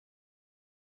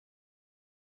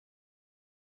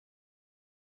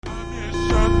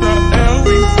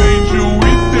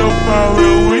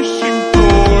eu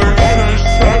extintor.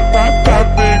 Chachata tá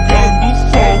pegando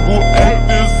fogo, é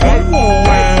tesão ou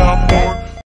é amor?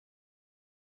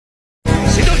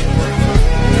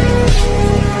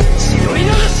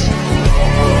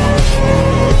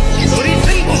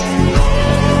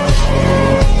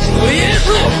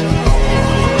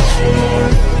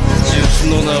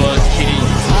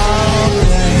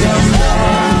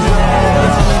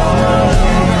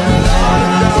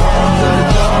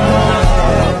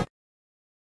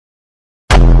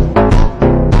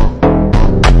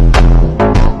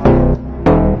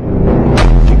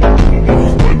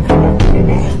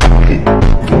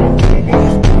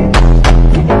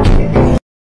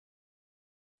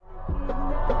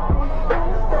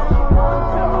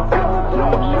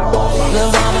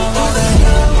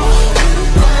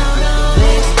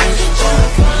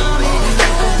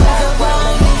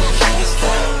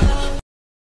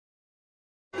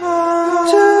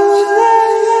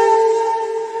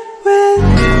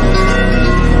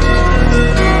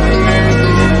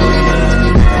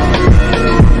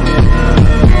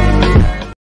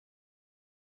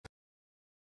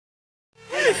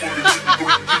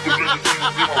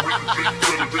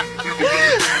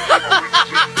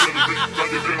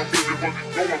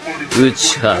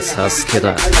 Gacha Sasuke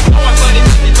だ。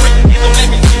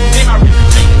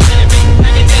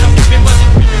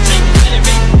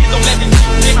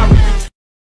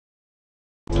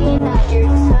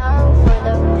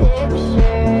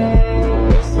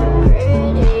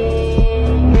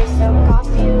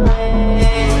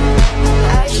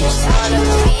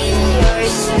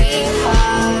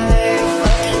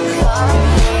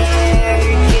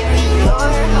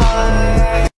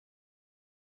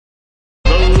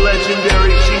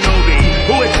Legendary shinobi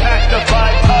who attacked the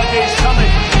five Kage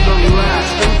summit, the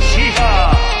last Uchiha,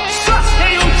 Sasuke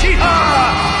Uchiha!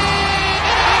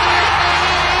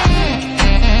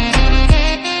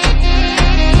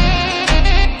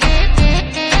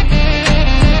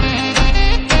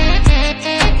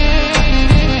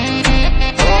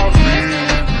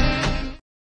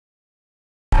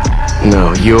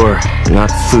 No, you're not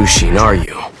Fushin, are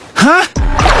you? Huh?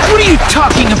 What are you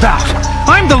talking about?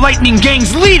 I'm the Lightning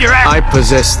Gang's leader. I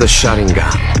possess the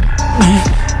Sharingan.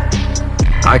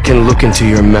 I can look into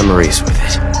your memories with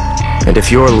it. And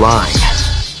if you're lying,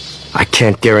 I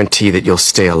can't guarantee that you'll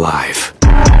stay alive.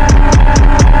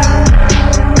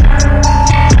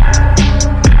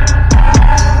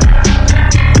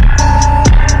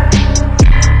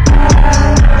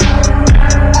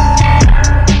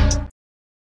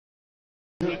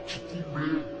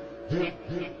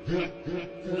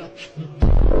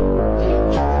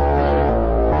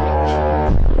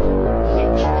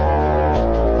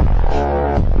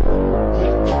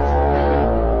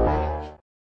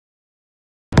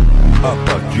 A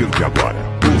partir de agora,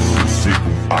 o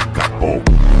sossego acabou.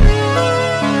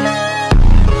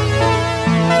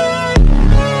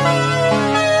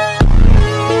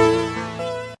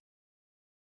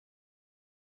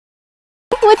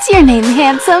 What's your name,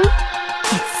 handsome?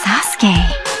 It's Sasuke.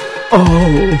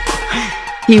 Oh,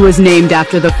 he was named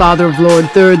after the father of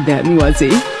Lord Third then, was he?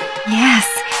 Yes,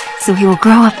 so he will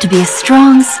grow up to be a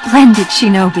strong, splendid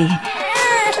shinobi.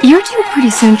 You're due pretty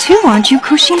soon too, aren't you,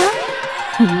 Kushina?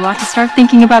 You ought to start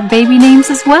thinking about baby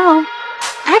names as well.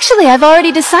 Actually, I've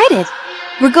already decided.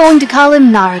 We're going to call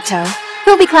him Naruto.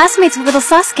 He'll be classmates with little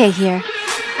Sasuke here.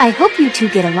 I hope you two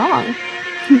get along.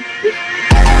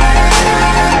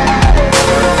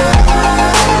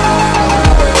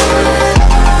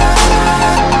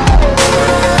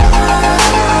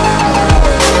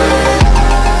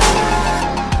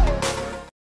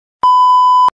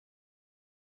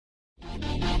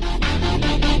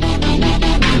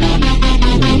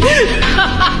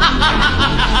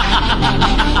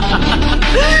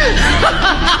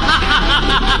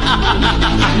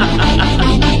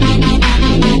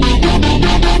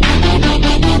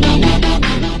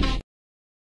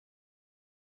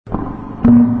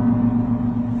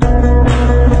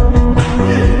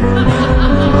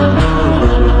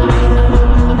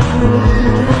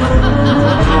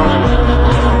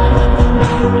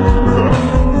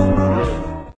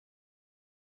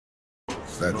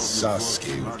 That's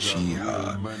Sasuke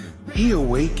Uchiha. He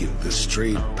awakened the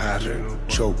straight pattern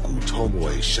Choku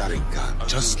Tomoe Sharingan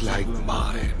just like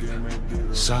mine.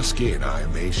 Sasuke and I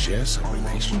may share some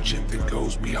relationship that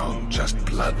goes beyond just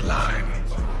bloodline.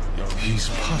 He's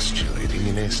postulating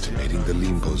and estimating the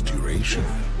Limbo's duration,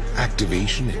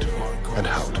 activation interval, and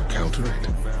how to counter it.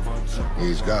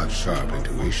 He's got sharp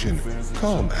intuition,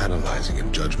 calm analyzing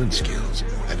and judgment skills,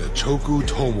 and a Choku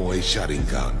Tomoe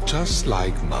Sharingan just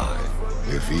like mine.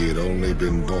 If he had only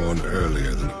been born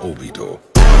earlier than Obito.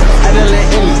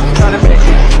 tryna make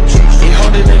it. He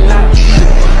holding it loud.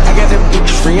 I got them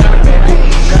bitches free on the back.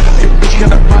 Got that bitch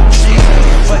got a box.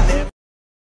 Fuck that.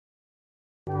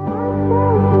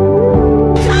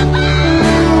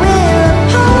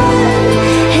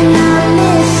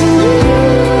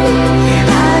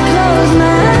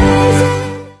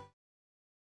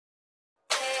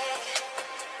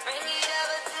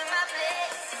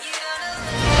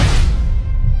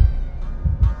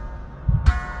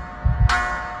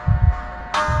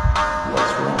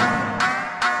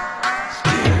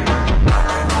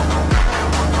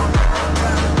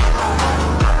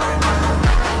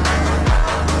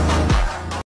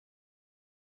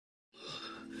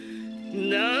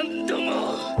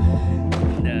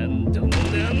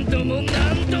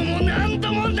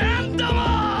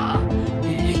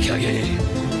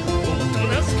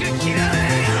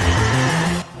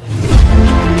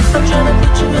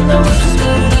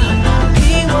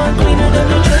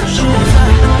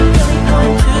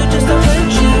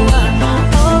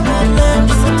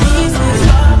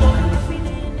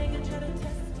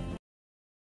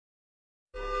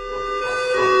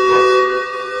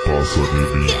 Passa de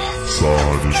mim,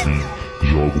 sarra de mim,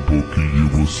 joga pouquinho e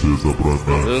você dá pra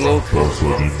mim. Passa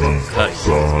de mim,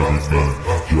 sarra de mim,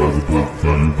 joga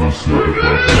pouquinho e você dá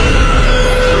pra mim.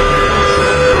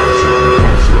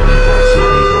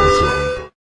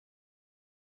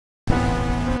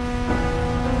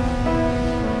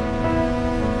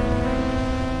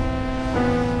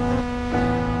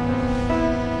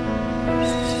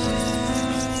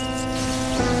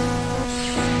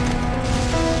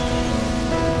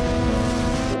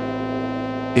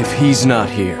 If he's not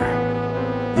here,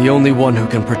 the only one who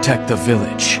can protect the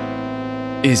village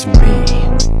is me.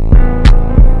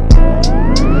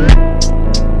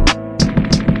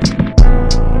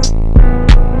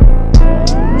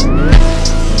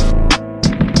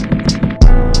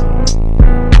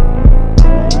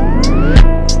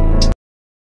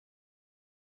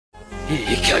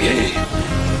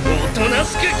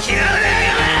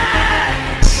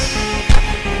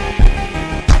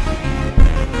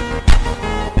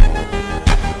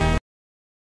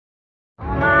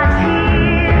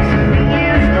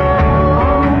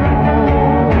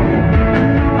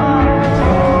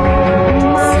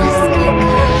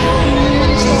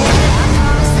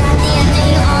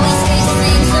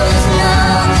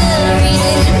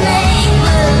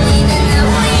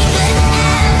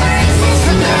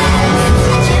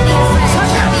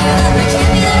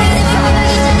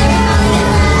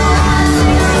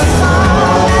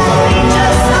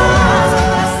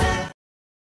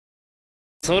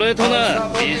それとな、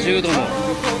美獣ども、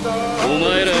お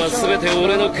前らは全て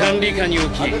俺の管理下に置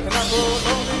き、自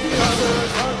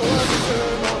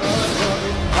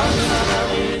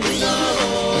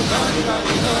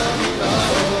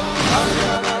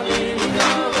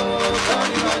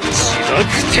爆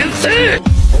転生。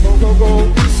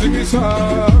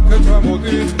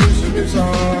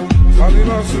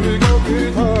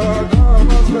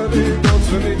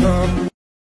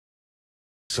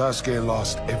Sasuke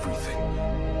lost everything,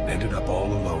 ended up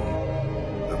all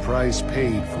alone. The price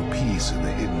paid for peace in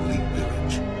the Hidden League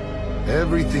village.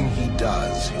 Everything he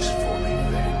does is for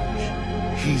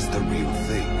revenge. He's the real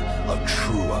thing, a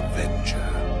true avenger.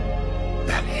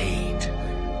 That hate,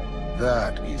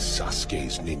 that is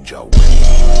Sasuke's ninja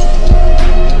way.